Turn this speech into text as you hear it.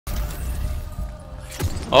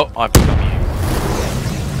Oh, I've become you.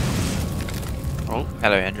 Oh,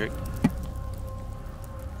 hello, Hendrik.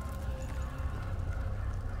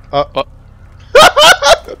 Oh.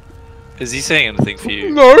 Is he saying anything for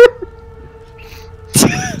you? No!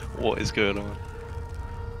 What is going on?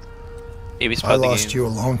 I lost you a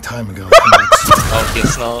long time ago. Oh,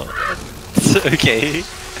 guess not. Okay.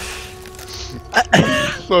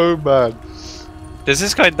 So bad. Does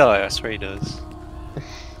this guy die? I swear he does.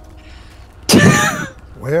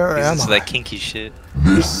 Where am This is I? like kinky shit.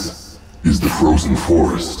 This is the frozen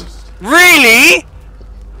forest. Really?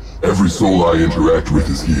 Every soul I interact with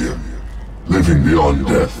is here, living beyond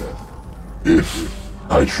death, if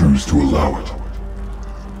I choose to allow it.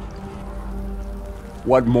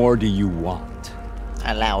 What more do you want?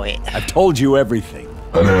 Allow it. I've told you everything.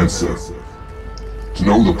 An answer. To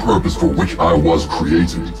know the purpose for which I was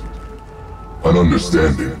created. An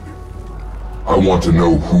understanding. I want to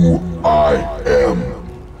know who I am.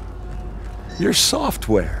 Your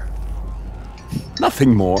software.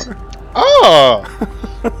 Nothing more. Ah!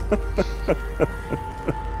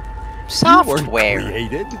 Software. You weren't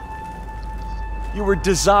created. You were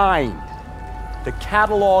designed to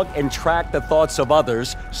catalog and track the thoughts of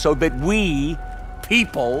others so that we,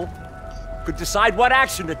 people, could decide what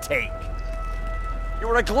action to take. You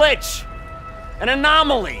were a glitch, an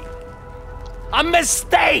anomaly, a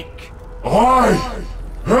mistake. I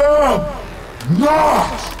am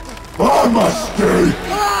not a mistake!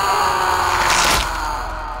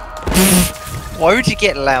 Why would you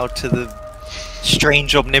get loud to the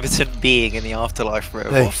strange omnipotent being in the afterlife, bro?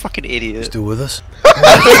 Hey, what a fucking idiot. Still with us? Oh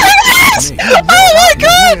my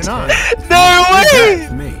god! No way!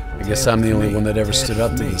 Me. I guess I'm the only one that ever stood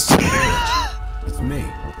up to me. It's me.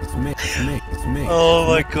 It's me. It's me. It's me. Oh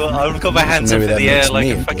my god, I've got my hands up Maybe in that the air makes like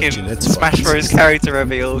me a fucking unfortunate, Smash but Bros character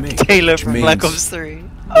reveal. me. Taylor from Which Black means- Ops 3.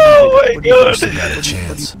 Oh my god! Got a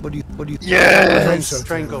chance. What do you Yes!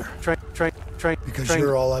 Triangle. Because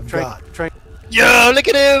you're all I've got. Yo, look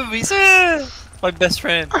at him! He's my best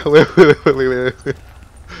friend. Wait.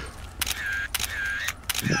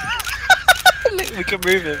 Look, we can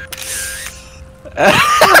move him.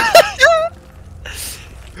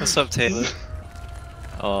 What's up, Taylor?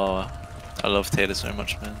 Oh, I love Taylor so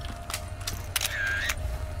much, man.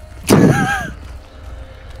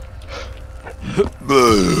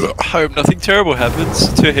 I hope nothing terrible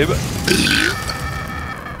happens to him.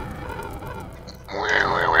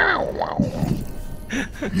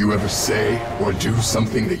 You ever say or do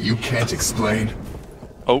something that you can't explain?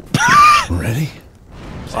 Oh. Ready?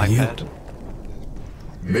 iPad.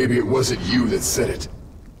 Maybe it wasn't you that said it.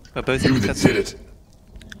 We're both You in that the did it.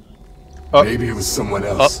 Oh. Maybe it was someone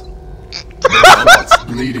else. Thoughts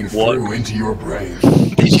bleeding through into your brain.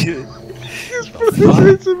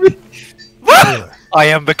 Taylor, I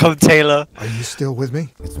am become Taylor. are you still with me?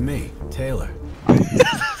 It's me, Taylor.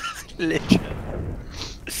 Literally.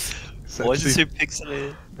 Why is it so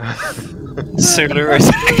pixelated? Solar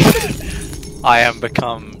resolution. I am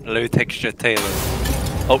become low texture Taylor.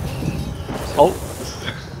 Oh. Oh.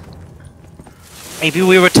 Maybe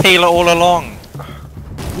we were Taylor all along.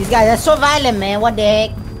 These guys are so violent, man. What the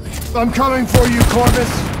heck? I'm coming for you, Corvus.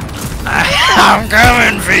 I'm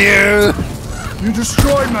coming for you. You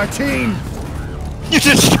destroyed my team. You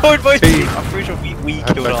destroyed my team. I'm pretty sure we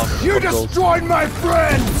killed off. You destroyed my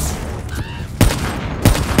friends.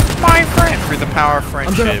 My friend through the power of I'm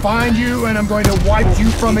friendship. gonna find you and I'm going to wipe you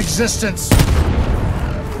from existence.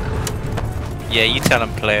 Yeah, you tell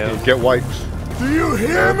him, player. Get wiped. Do you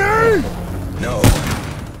hear me? No.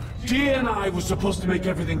 Gia and I was supposed to make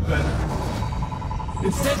everything better.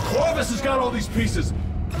 Instead, Corvus has got all these pieces,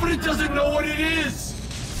 but it doesn't know what it is.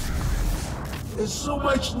 There's so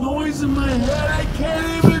much noise in my head, I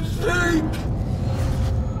can't even think.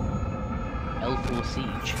 L4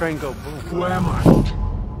 Siege. Trango, Who am I?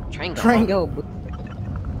 Triangle.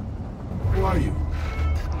 Who are you?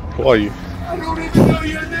 Who are you? I don't even know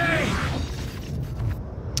your name.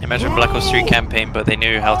 Imagine Black Ops 3 campaign, but they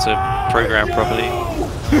knew how to program properly.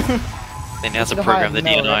 They knew how to program the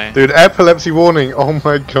DNI. Dude, epilepsy warning. Oh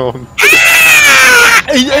my god.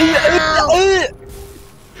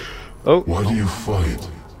 Oh. Why do you fight?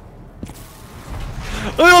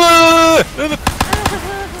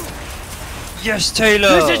 Yes, Taylor!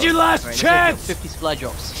 This is your last chance. 50 supply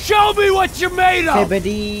drops. Show me what you're made of.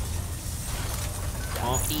 Everybody.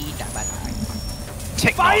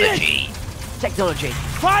 Technology! Technology.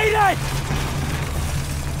 Fight it.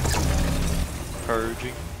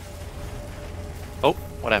 Purging. Oh,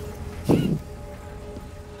 what happened?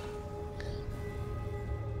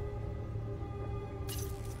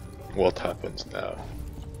 What happens now?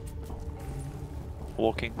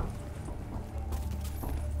 Walking.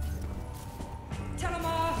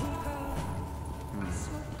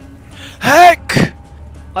 Hack!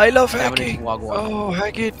 I love That one is hacking. Wagwan. Oh,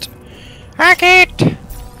 hack it. Hack it!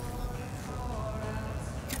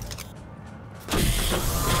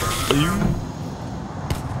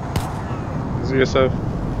 Is it yourself?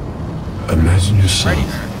 Imagine yourself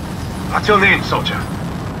What's your name, soldier?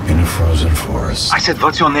 in a frozen forest. I said,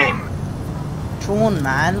 what's your name? True,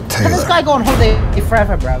 man. Let Taylor. this guy go on holiday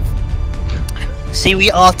forever, bruv. See, we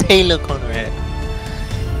are Taylor, Conrad.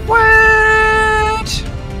 What?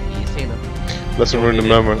 He's Taylor. Let's ruin the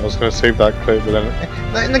moment. I was gonna save that clip, but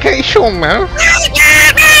then. Not in the case, Sean, man.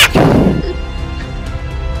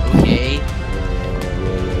 Okay.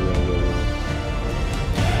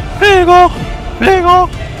 Lego! Lego!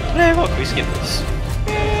 Lego! Can we skip this?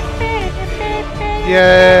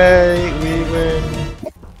 Yay! We win.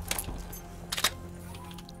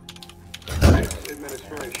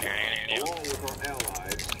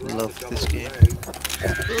 Love this game.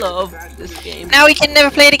 Love this game. Now we can never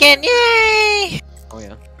play it again! Yay! Oh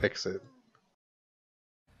yeah. Fix it.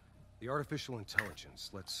 The artificial intelligence,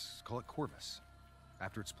 let's call it Corvus.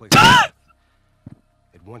 After its place,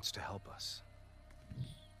 it wants to help us.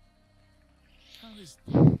 How is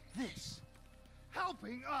this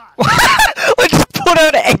helping us? I just pulled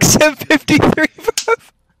out an XM53, bro.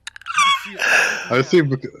 I assume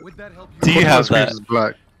Would that help you? Do you have that? Is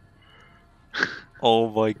black. Oh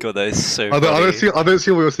my god, that is so I don't see. funny. I don't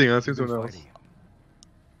see what you're seeing. I see someone else. Fighting him.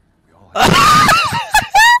 We all have.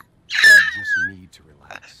 We just need to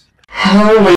relax.